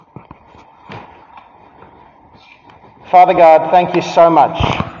Father God, thank you so much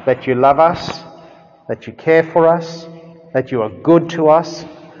that you love us, that you care for us, that you are good to us,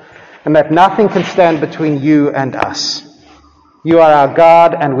 and that nothing can stand between you and us. You are our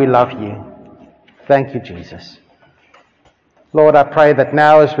God and we love you. Thank you, Jesus. Lord, I pray that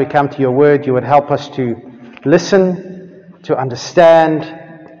now as we come to your word, you would help us to listen, to understand,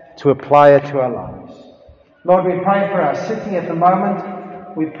 to apply it to our lives. Lord, we pray for our city at the moment.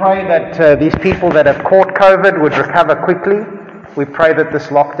 We pray that these people that have caught COVID would recover quickly. We pray that this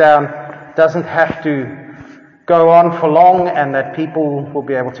lockdown doesn't have to go on for long and that people will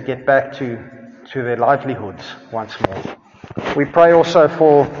be able to get back to their livelihoods once more. We pray also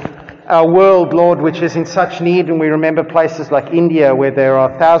for our world, Lord, which is in such need, and we remember places like India where there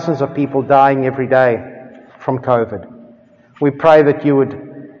are thousands of people dying every day from COVID. We pray that you would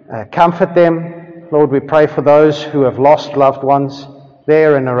comfort them. Lord, we pray for those who have lost loved ones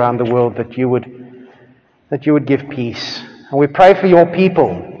there and around the world, that you would give peace. And we pray for your people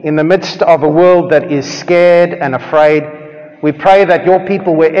in the midst of a world that is scared and afraid. We pray that your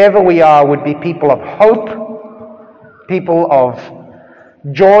people, wherever we are, would be people of hope, people of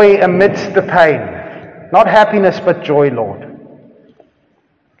joy amidst the pain. Not happiness, but joy, Lord.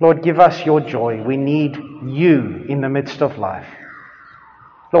 Lord, give us your joy. We need you in the midst of life.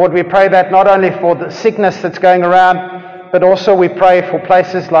 Lord, we pray that not only for the sickness that's going around, but also we pray for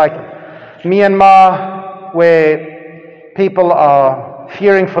places like Myanmar, where people are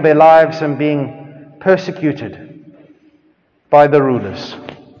fearing for their lives and being persecuted by the rulers.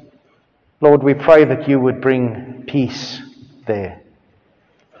 Lord, we pray that you would bring peace there.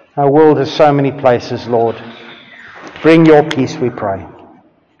 Our world has so many places, Lord. Bring your peace, we pray.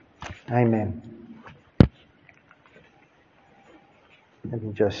 Amen. Let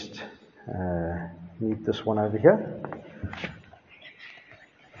me just mute this one over here.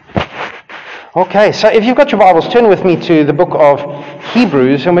 Okay, so if you've got your Bibles, turn with me to the book of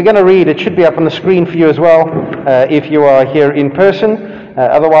Hebrews, and we're going to read. It should be up on the screen for you as well, if you are here in person.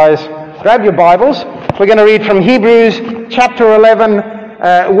 Otherwise, grab your Bibles. We're going to read from Hebrews chapter 11.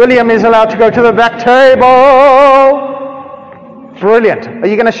 William is allowed to go to the back table. Brilliant. Are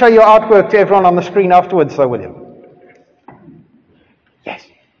you going to show your artwork to everyone on the screen afterwards, though, William? Yes.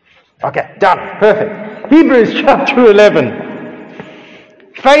 Okay, done. Perfect. Hebrews chapter 11.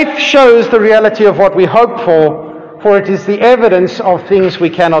 Faith shows the reality of what we hope for it is the evidence of things we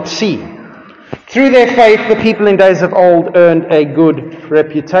cannot see. Through their faith, the people in days of old earned a good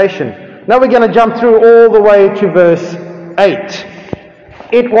reputation. Now we're going to jump through all the way to verse 8.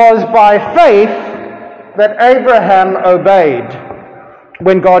 It was by faith that Abraham obeyed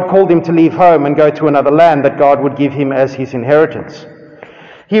when God called him to leave home and go to another land that God would give him as his inheritance.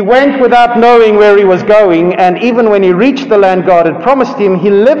 He went without knowing where he was going, and even when he reached the land God had promised him, he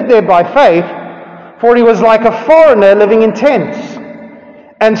lived there by faith, for he was like a foreigner living in tents.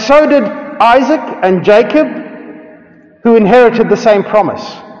 And so did Isaac and Jacob, who inherited the same promise.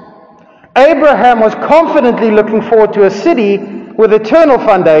 Abraham was confidently looking forward to a city with eternal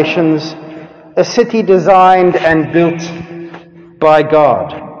foundations, a city designed and built by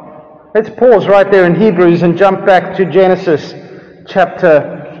God. Let's pause right there in Hebrews and jump back to Genesis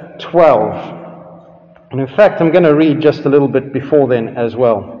chapter 12. And in fact, I'm going to read just a little bit before then as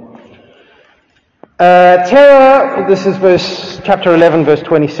well. Terah, this is chapter 11, verse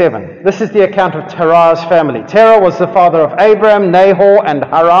 27. This is the account of Terah's family. Terah was the father of Abram, Nahor, and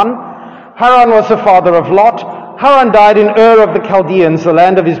Haran. Haran was the father of Lot. Haran died in Ur of the Chaldeans, the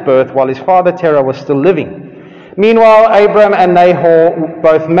land of his birth, while his father Terah was still living. Meanwhile, Abram and Nahor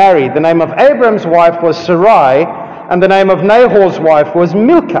both married. The name of Abram's wife was Sarai, and the name of Nahor's wife was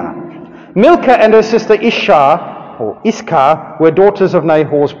Milcah. Milcah and her sister Iscah were daughters of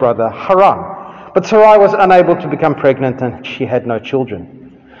Nahor's brother Haran. But Sarai was unable to become pregnant, and she had no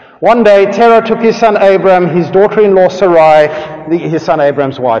children. One day, Terah took his son Abram, his daughter-in-law Sarai, his son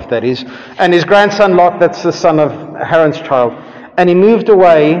Abram's wife, that is, and his grandson Lot, that's the son of Haran's child, and he moved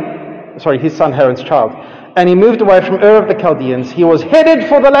away, his son Haran's child, and he moved away from Ur of the Chaldeans. He was headed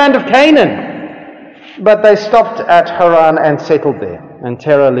for the land of Canaan, but they stopped at Haran and settled there, and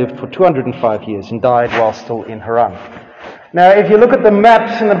Terah lived for 205 years and died while still in Haran. Now, if you look at the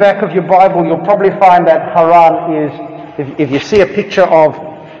maps in the back of your Bible, you'll probably find that Haran is, if you see a picture of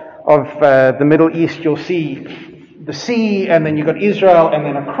the Middle East, you'll see the sea, and then you've got Israel, and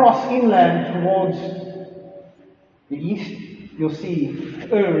then across inland towards the east, you'll see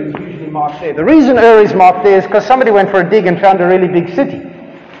Ur is usually marked there. The reason Ur is marked there is because somebody went for a dig and found a really big city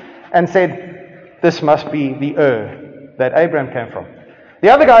and said, this must be the Ur that Abraham came from. The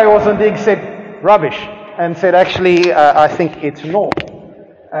other guy who was on dig said, rubbish, and said, actually, I think it's north.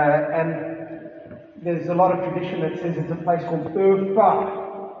 And there's a lot of tradition that says it's a place called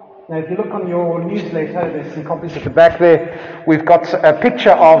Urfa. Now, if you look on your newsletter, there's some copies at the back there. We've got a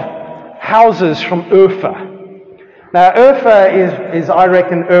picture of houses from Urfa. Now, Urfa is I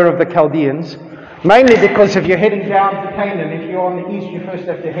reckon, Ur of the Chaldeans, mainly because if you're heading down to Canaan, if you're on the east, you first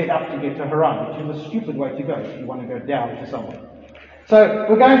have to head up to get to Haran, which is a stupid way to go if you want to go down to somewhere. So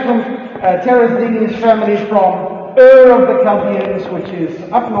we're going from Terah's leading his family from Ur of the Chaldeans, which is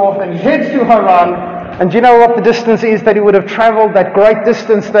up north, and he heads to Haran. And do you know what the distance is that he would have traveled, that great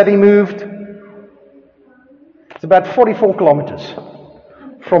distance that he moved? It's about 44 kilometers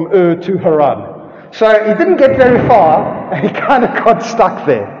from Ur to Haran. So he didn't get very far, and he kind of got stuck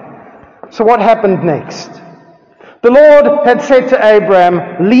there. So what happened next? The Lord had said to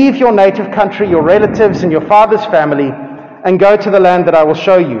Abraham, leave your native country, your relatives, and your father's family, and go to the land that I will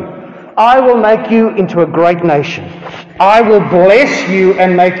show you. I will make you into a great nation. I will bless you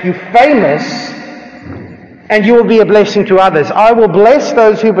and make you famous, and you will be a blessing to others. I will bless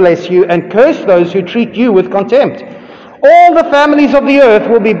those who bless you and curse those who treat you with contempt. All the families of the earth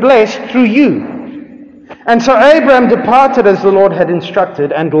will be blessed through you. And so Abraham departed as the Lord had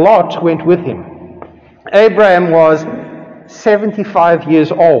instructed, and Lot went with him. Abraham was 75 years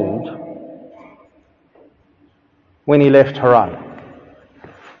old when he left Haran.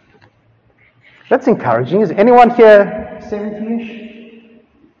 That's encouraging. Is anyone here 70-ish?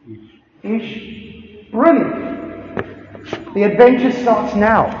 Ish? Brilliant. The adventure starts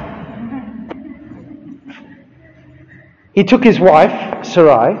now. He took his wife,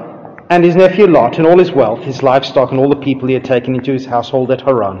 Sarai, and his nephew Lot, and all his wealth, his livestock, and all the people he had taken into his household at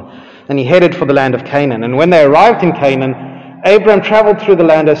Haran. And he headed for the land of Canaan. And when they arrived in Canaan, Abraham traveled through the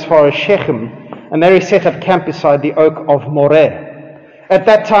land as far as Shechem, and there he set up camp beside the oak of Moreh. At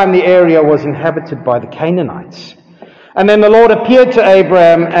that time the area was inhabited by the Canaanites. And then the Lord appeared to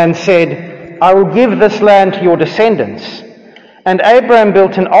Abraham and said, I will give this land to your descendants. And Abraham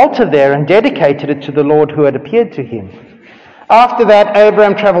built an altar there and dedicated it to the Lord who had appeared to him. After that,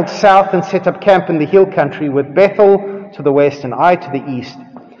 Abraham traveled south and set up camp in the hill country with Bethel to the west and Ai to the east.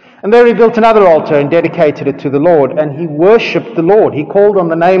 And there he built another altar and dedicated it to the Lord, and he worshipped the Lord. He called on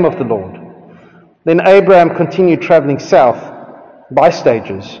the name of the Lord. Then Abraham continued traveling south by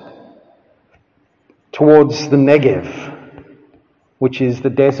stages towards the Negev, which is the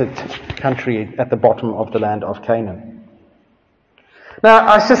desert country at the bottom of the land of Canaan. Now,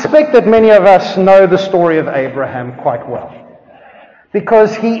 I suspect that many of us know the story of Abraham quite well,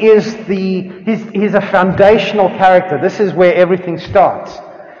 because he's a foundational character. This is where everything starts.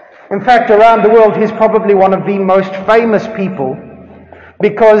 In fact, around the world, he's probably one of the most famous people,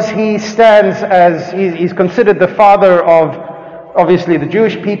 because he stands as, he's considered the father of, obviously, the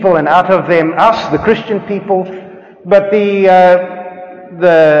Jewish people, and out of them, us, the Christian people. But the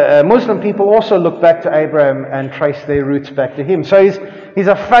Muslim people also look back to Abraham and trace their roots back to him. So he's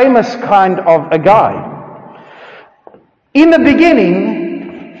a famous kind of a guy. In the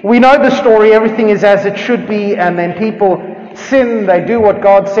beginning, we know the story, everything is as it should be, and then people sin, they do what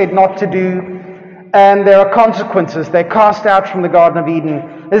God said not to do, and there are consequences. They're cast out from the Garden of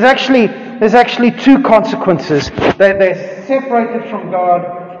Eden. There's actually two consequences. They're separated from God.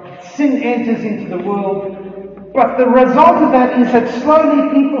 Sin enters into the world. But the result of that is that slowly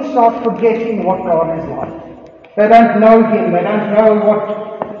people start forgetting what God is like. They don't know Him. They don't know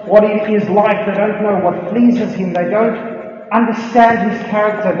what it is like. They don't know what pleases Him. They don't understand His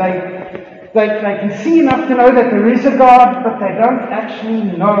character. They can see enough to know that there is a God, but they don't actually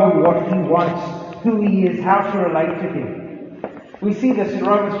know what He wants, who He is, how to relate to Him. We see this in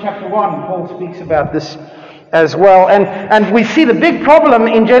Romans chapter 1. Paul speaks about this as well. And we see the big problem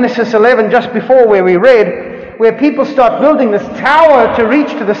in Genesis 11, just before where we read, where people start building this tower to reach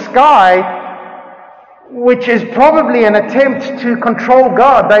to the sky, which is probably an attempt to control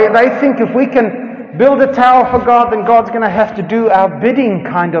God. They think if we can build a tower for God, then God's going to have to do our bidding,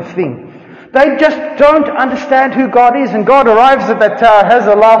 kind of thing. They just don't understand who God is, and God arrives at that tower, has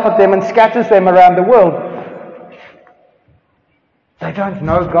a laugh at them, and scatters them around the world. They don't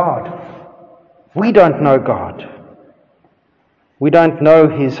know God. We don't know God. We don't know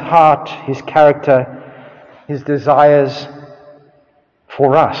His heart, His character, His desires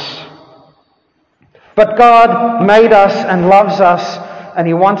for us. But God made us and loves us, and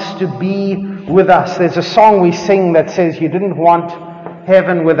He wants to be with us. There's a song we sing that says, you didn't want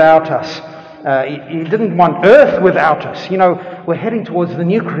heaven without us. He didn't want earth without us. You know, we're heading towards the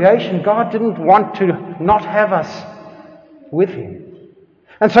new creation. God didn't want to not have us with Him.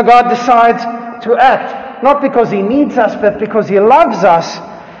 And so God decides to act, not because He needs us, but because He loves us.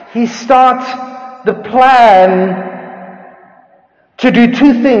 He starts the plan to do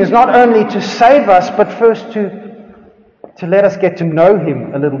two things, not only to save us, but first to let us get to know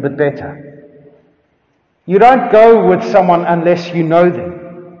Him a little bit better. You don't go with someone unless you know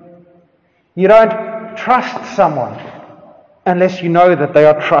them. You don't trust someone unless you know that they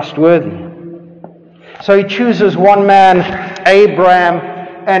are trustworthy. So He chooses one man, Abraham,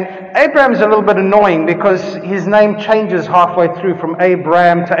 and Abraham is a little bit annoying because his name changes halfway through from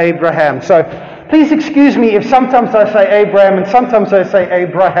Abraham to Abraham. So please excuse me if sometimes I say Abraham and sometimes I say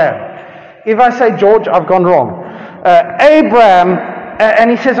Abraham. If I say George, I've gone wrong. Abraham, and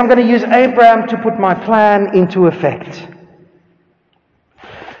he says, I'm going to use Abraham to put my plan into effect.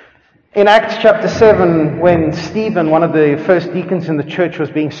 In Acts chapter 7, when Stephen, one of the first deacons in the church, was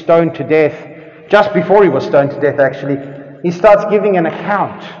being stoned to death, just before he was stoned to death actually, he starts giving an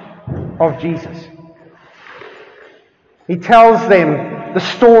account of Jesus. He tells them the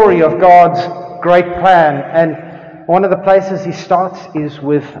story of God's great plan, and one of the places he starts is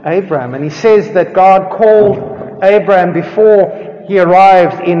with Abraham. And he says that God called Abraham before he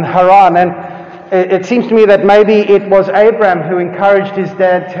arrived in Haran. And it seems to me that maybe it was Abraham who encouraged his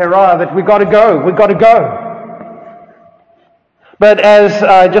dad Terah that we've got to go. But as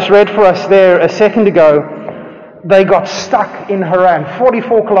I just read for us there a second ago, they got stuck in Haran,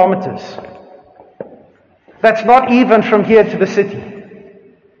 44 kilometers. That's not even from here to the city.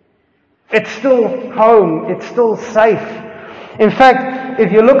 It's still home, it's still safe. In fact,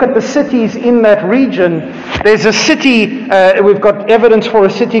 if you look at the cities in that region, there's a city, we've got evidence for a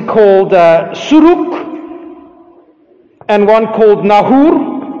city called Suruk, and one called Nahur,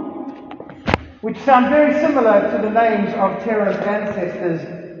 which sound very similar to the names of Terah's ancestors,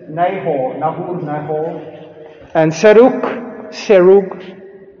 Nahor, and Serug.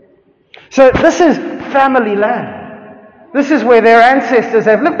 So this is family land. This is where their ancestors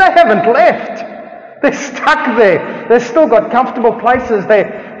have lived. They haven't left. They're stuck there. They've still got comfortable places.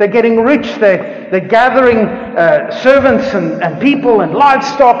 They're getting rich. They're gathering servants and people and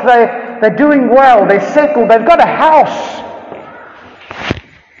livestock. They're doing well. They're settled. They've got a house.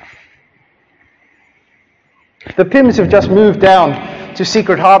 The Pims have just moved down to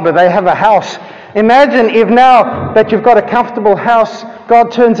Secret Harbour. They have a house. Imagine if now that you've got a comfortable house,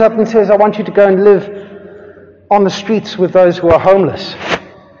 God turns up and says, I want you to go and live on the streets with those who are homeless.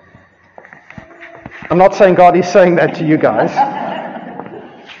 I'm not saying God is saying that to you guys.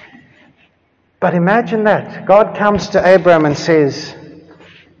 But imagine that. God comes to Abraham and says,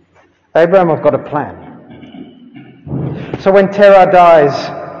 Abraham, I've got a plan. So when Terah dies,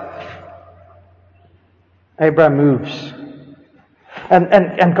 Abraham moves.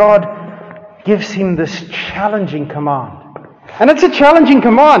 And God gives him this challenging command. And it's a challenging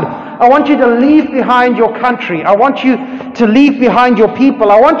command. I want you to leave behind your country. I want you to leave behind your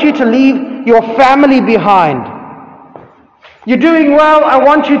people. I want you to leave your family behind. You're doing well. I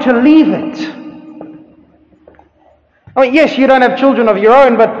want you to leave it. I mean, yes, you don't have children of your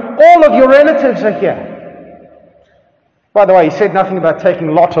own, but all of your relatives are here. By the way, he said nothing about taking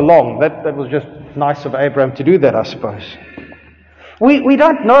Lot along. That was just nice of Abraham to do that, I suppose. We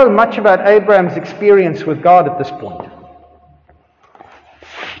don't know much about Abraham's experience with God at this point.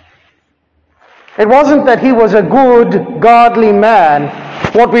 It wasn't that he was a good, godly man.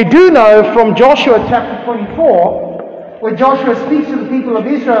 What we do know from Joshua chapter 24, where Joshua speaks to the people of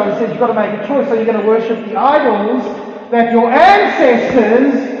Israel and says, you've got to make a choice. Are you going to worship the idols that your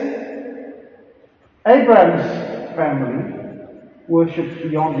ancestors, Abraham's family, worshipped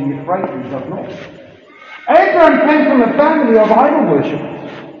beyond the Euphrates up north? Abraham came from a family of idol worshippers.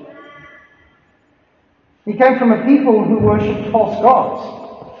 He came from a people who worshipped false gods.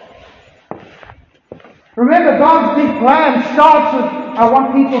 Remember, God's big plan starts with, I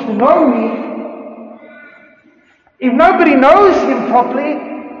want people to know me. If nobody knows Him properly,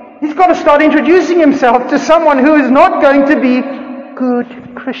 He's got to start introducing Himself to someone who is not going to be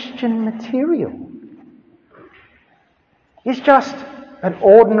good Christian material. He's just an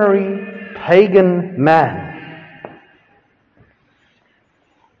ordinary pagan man.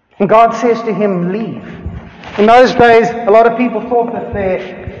 And God says to him, leave. In those days, a lot of people thought that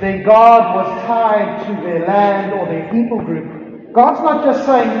their God was tied to their land or their people group. God's not just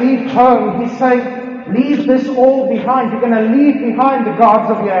saying, leave home. He's saying, leave this all behind. You're going to leave behind the gods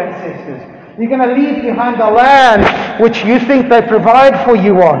of your ancestors. You're going to leave behind the land which you think they provide for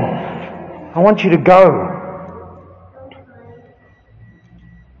you on. I want you to go.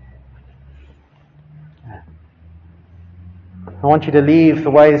 I want you to leave the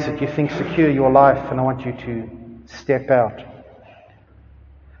ways that you think secure your life, and I want you to step out.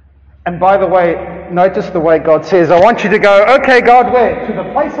 And by the way, notice the way God says, I want you to go, okay, God, where? To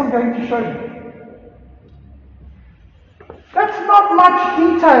the place I'm going to show you. That's not not much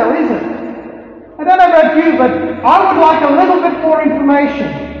detail, is it? I don't know about you, but I would like a little bit more information.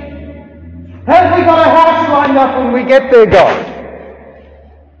 Have we got a house lined up when we get there, God?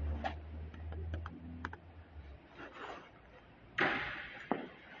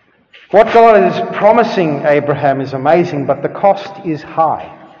 What God is promising Abraham is amazing, but the cost is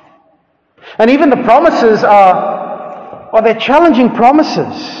high. And even the promises they're challenging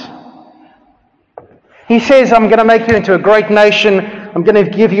promises. He says, I'm going to make you into a great nation. I'm going to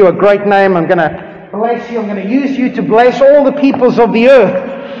give you a great name. I'm going to bless you. I'm going to use you to bless all the peoples of the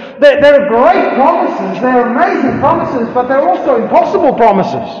earth. They're great promises. They're amazing promises, but they're also impossible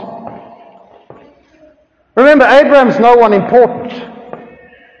promises. Remember, Abraham's no one important.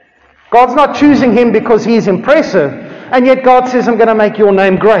 God's not choosing him because he's impressive, and yet God says, I'm going to make your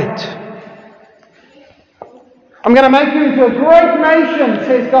name great. I'm going to make you into a great nation,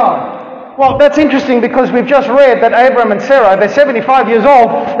 says God. Well, that's interesting because we've just read that Abraham and Sarah, they're 75 years old.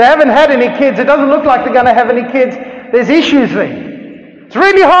 They haven't had any kids. It doesn't look like they're going to have any kids. There's issues there. It's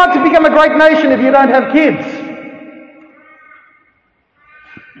really hard to become a great nation if you don't have kids.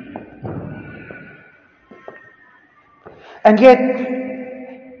 And yet,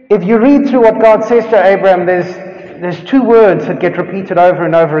 if you read through what God says to Abraham, there's two words that get repeated over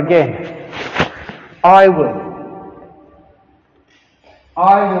and over again. I will.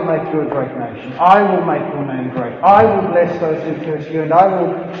 I will make you a great nation. I will make your name great. I will bless those who curse you, and I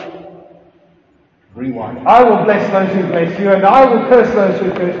will rewind. I will bless those who bless you, and I will curse those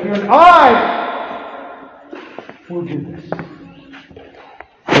who curse you, and I will do this.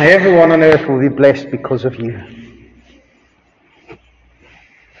 And everyone on earth will be blessed because of you.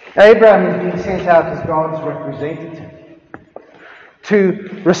 Abraham is being sent out as God's representative.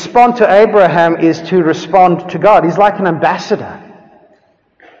 To respond to Abraham is to respond to God. He's like an ambassador.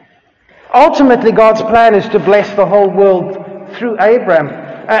 Ultimately, God's plan is to bless the whole world through Abraham.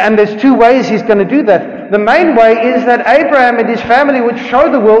 And there's two ways he's going to do that. The main way is that Abraham and his family would show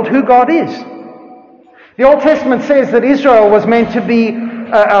the world who God is. The Old Testament says that Israel was meant to be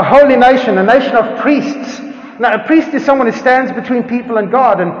a holy nation, a nation of priests. Now, a priest is someone who stands between people and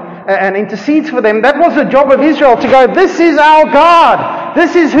God and intercedes for them. That was the job of Israel, to go, this is our God.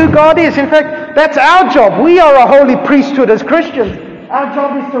 This is who God is. In fact, that's our job. We are a holy priesthood as Christians. Our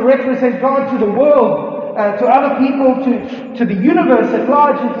job is to represent God to the world, to other people, to the universe at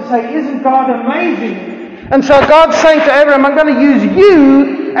large, and to say, isn't God amazing? And so God's saying to Abraham, I'm going to use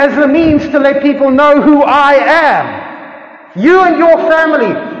you as the means to let people know who I am. You and your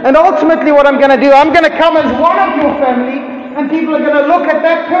family. And ultimately what I'm going to do, I'm going to come as one of your family, and people are going to look at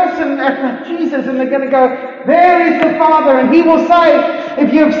that person, at Jesus, and they're going to go, there is the Father. And he will say,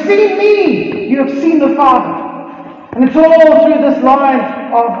 if you have seen me, you have seen the Father. And it's all through this line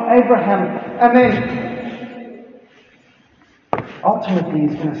of Abraham. And then, ultimately,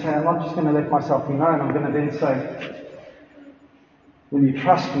 he's going to say, I'm not just going to let myself be known. I'm going to then say, will you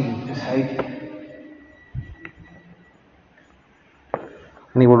trust me to save you?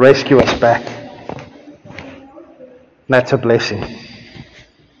 And he will rescue us back. That's a blessing.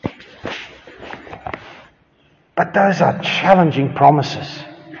 But those are challenging promises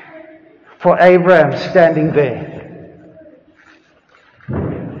for Abraham standing there.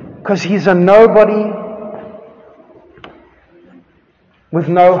 Because he's a nobody with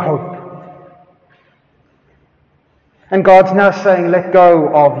no hope. And God's now saying, let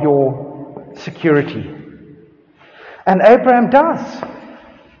go of your security. And Abraham does.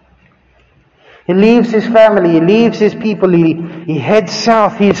 He leaves his family, he leaves his people, he heads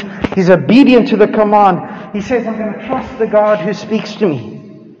south, he's obedient to the command. He says, I'm going to trust the God who speaks to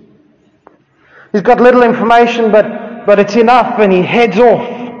me. He's got little information, but it's enough, and he heads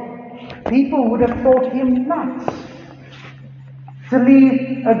off. People would have thought him nuts to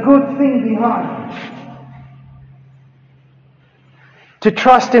leave a good thing behind. To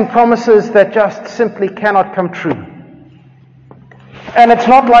trust in promises that just simply cannot come true. And it's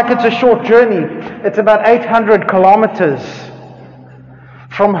not like it's a short journey. It's about 800 kilometers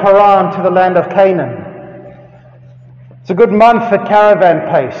from Haran to the land of Canaan. It's a good month at caravan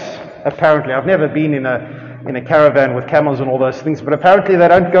pace, apparently. I've never been in a caravan with camels and all those things, but apparently they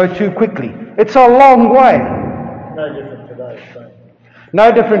don't go too quickly. It's a long way. No different today. So.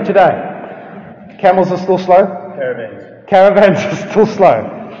 No different today. Camels are still slow? Caravans are still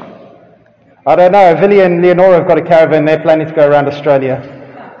slow. I don't know. Villy and Leonora have got a caravan. They're planning to go around Australia.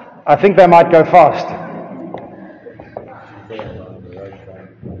 I think they might go fast.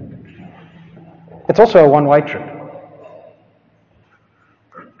 It's also a one-way trip.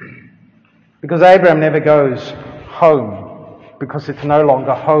 Because Abraham never goes home, because it's no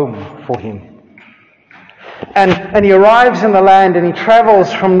longer home for him. And he arrives in the land and he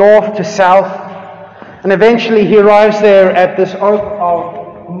travels from north to south. And eventually he arrives there at this oak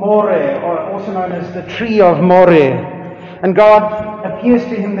of Moreh, or also known as the tree of Moreh. And God appears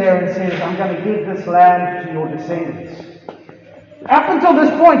to him there and says, I'm going to give this land to your descendants. Up until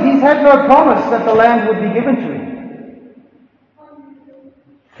this point, he's had no promise that the land would be given to him.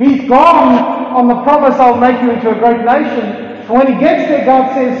 He's gone on the promise, I'll make you into a great nation. And when he gets there,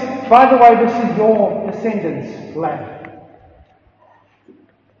 God says, by the way, this is your descendants' land.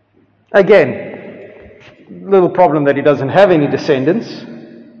 Again, little problem that he doesn't have any descendants.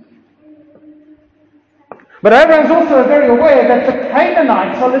 But Abraham's also very aware that the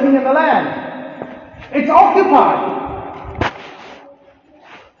Canaanites are living in the land. It's occupied.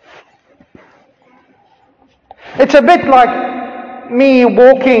 It's a bit like me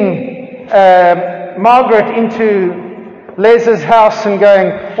walking Margaret into Les's house and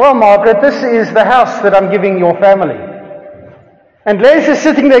going, well, Margaret, this is the house that I'm giving your family. And Les is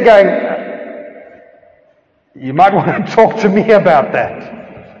sitting there going, you might want to talk to me about that.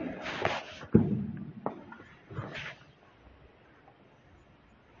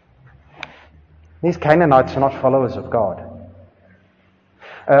 These Canaanites are not followers of God.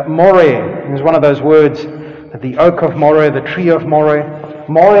 Moreh is one of those words, the oak of Moreh, the tree of Moreh.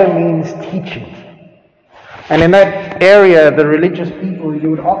 Moreh means teaching. And in that area, the religious people, you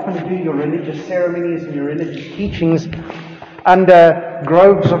would often do your religious ceremonies and your religious teachings under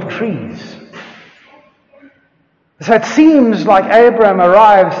groves of trees. So it seems like Abraham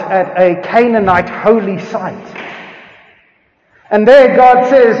arrives at a Canaanite holy site. And there God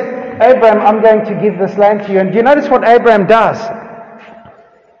says, Abraham, I'm going to give this land to you. And do you notice what Abraham does?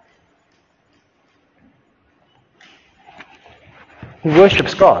 He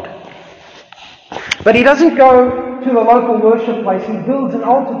worships God. But he doesn't go to the local worship place. He builds an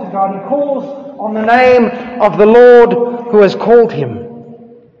altar to God. He calls on the name of the Lord who has called him.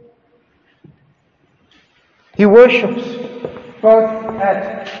 He worships both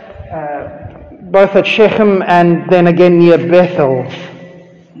at Shechem and then again near Bethel.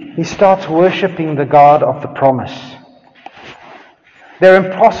 He starts worshipping the God of the promise. They're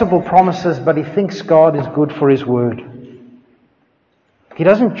impossible promises, but he thinks God is good for his word. He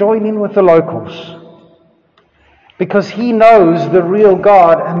doesn't join in with the locals because he knows the real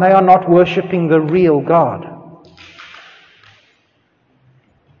God and they are not worshipping the real God.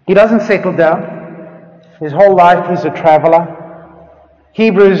 He doesn't settle down. His whole life he's a traveler.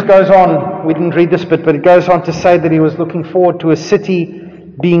 Hebrews goes on, we didn't read this bit, but it goes on to say that he was looking forward to a city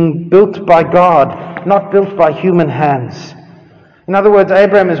being built by God, not built by human hands. In other words,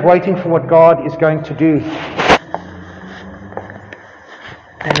 Abraham is waiting for what God is going to do.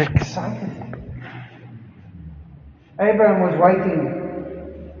 And it excited him. Abraham was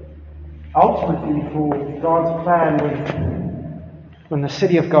waiting ultimately for God's plan when the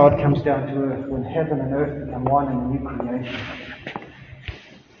city of God comes down to earth, when heaven and earth become one in a new creation.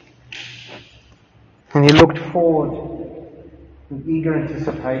 And he looked forward with eager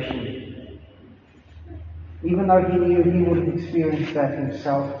anticipation. Even though he knew he would have experienced that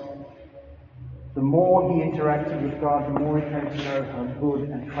himself, the more he interacted with God, the more he came to know how good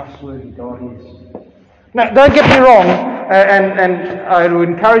and trustworthy God is. Now, don't get me wrong, and I would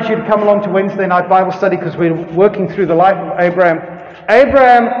encourage you to come along to Wednesday night Bible study because we're working through the life of Abraham.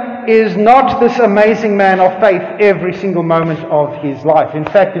 Abraham is not this amazing man of faith every single moment of his life. In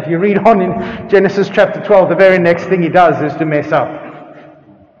fact, if you read on in Genesis chapter 12, the very next thing he does is to mess up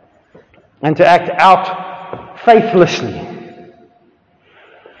and to act out faithlessly.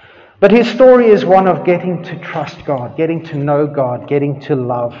 But his story is one of getting to trust God, getting to know God, getting to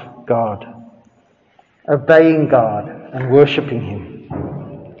love God, obeying God and worshipping Him.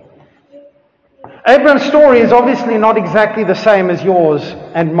 Abraham's story is obviously not exactly the same as yours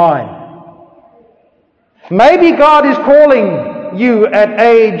and mine. Maybe God is calling you at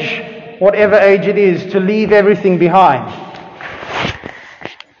age, whatever age it is, to leave everything behind.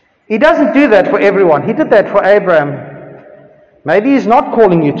 He doesn't do that for everyone. He did that for Abraham. Maybe He's not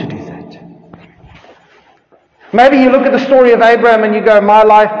calling you to do that. Maybe you look at the story of Abraham and you go, my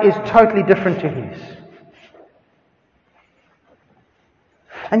life is totally different to his.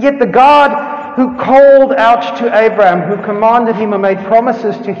 And yet the God who called out to Abraham, who commanded him and made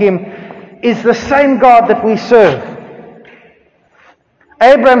promises to him, is the same God that we serve.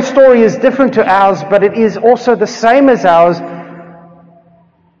 Abraham's story is different to ours, but it is also the same as ours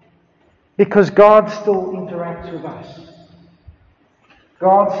because God still interacts with us.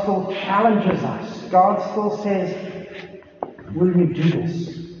 God still challenges us. God still says, will you do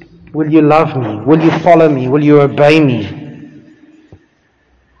this? Will you love me? Will you follow me? Will you obey me?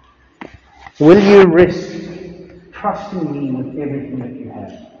 Will you risk trust in me with everything that you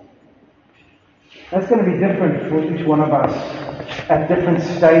have. That's going to be different for each one of us at different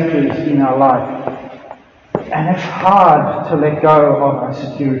stages in our life. And it's hard to let go of our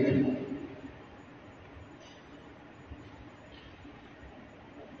security.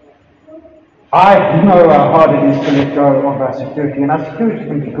 I know how hard it is to let go of our security, and our security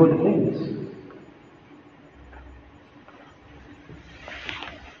can be good things.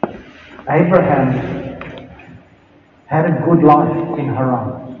 Abraham had a good life in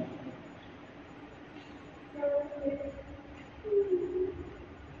Haran.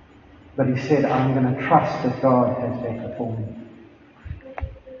 But he said, I'm going to trust that God has better for me.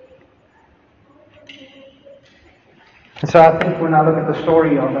 And so I think when I look at the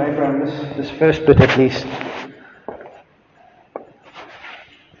story of Abraham, this first bit at least,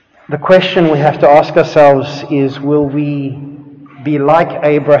 the question we have to ask ourselves is, will we be like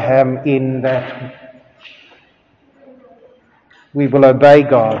Abraham in that we will obey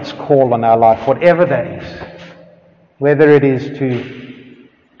God's call on our life, whatever that is, whether it is to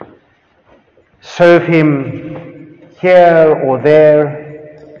serve Him here or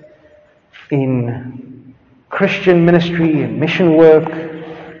there in Christian ministry and mission work,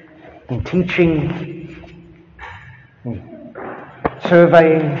 in teaching, in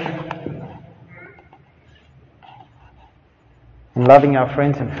surveying, in loving our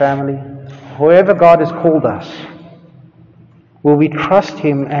friends and family. Wherever God has called us, will we trust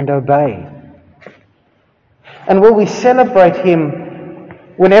Him and obey? And will we celebrate Him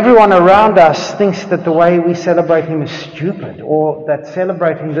when everyone around us thinks that the way we celebrate Him is stupid, or that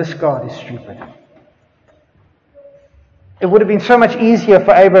celebrating this God is stupid? It would have been so much easier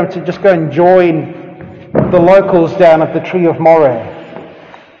for Abraham to just go and join the locals down at the Tree of Moreh.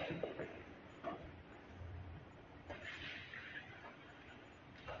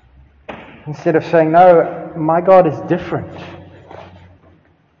 Instead of saying, no, my God is different.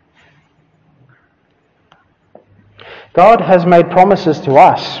 God has made promises to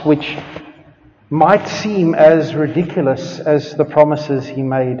us which might seem as ridiculous as the promises He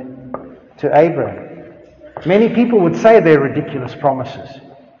made to Abraham. Many people would say they're ridiculous promises.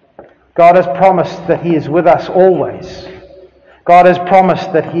 God has promised that He is with us always. God has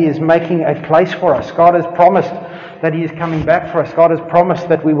promised that He is making a place for us. God has promised that He is coming back for us. God has promised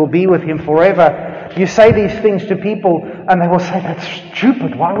that we will be with Him forever. You say these things to people and they will say, that's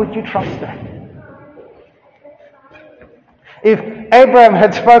stupid. Why would you trust that? If Abraham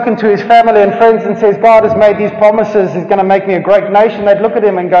had spoken to his family and friends and says, God has made these promises, He's going to make me a great nation, they'd look at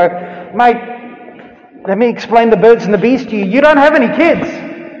him and go, mate, let me explain the birds and the bees to you. You don't have any kids.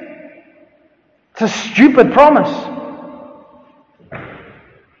 It's a stupid promise.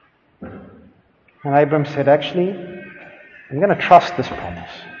 And Abraham said, actually, I'm going to trust this promise.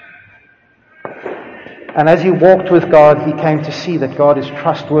 And as he walked with God, he came to see that God is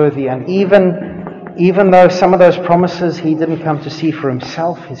trustworthy. And even though some of those promises he didn't come to see for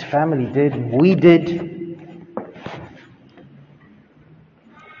himself, his family did, and we did.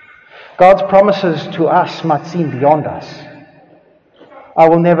 God's promises to us might seem beyond us. I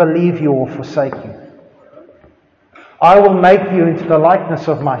will never leave you or forsake you. I will make you into the likeness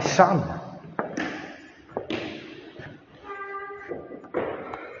of my Son.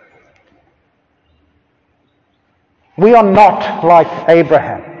 We are not like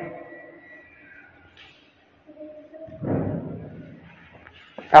Abraham.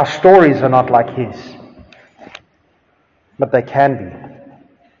 Our stories are not like his, but they can be.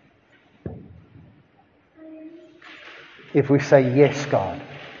 If we say, yes, God.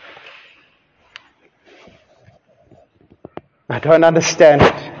 I don't understand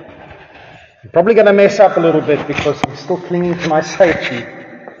it. I'm probably going to mess up a little bit because I'm still clinging to my safety.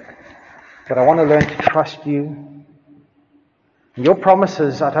 But I want to learn to trust you. And your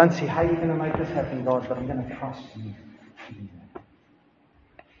promises, I don't see how you're going to make this happen, God, but I'm going to trust you.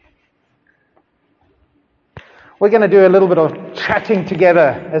 We're going to do a little bit of chatting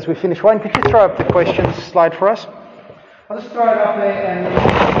together as we finish. Wayne, could you throw up the questions slide for us? I'll just throw it up there and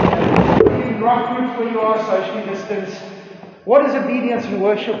you can rock groups where you are socially distanced. What does obedience and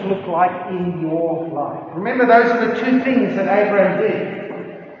worship look like in your life? Remember, those are the two things that Abraham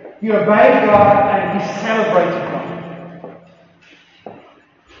did. He obeyed God and he celebrated God.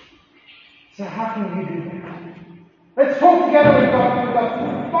 So how can you do that? Let's talk together. We've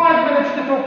got 5 minutes to talk.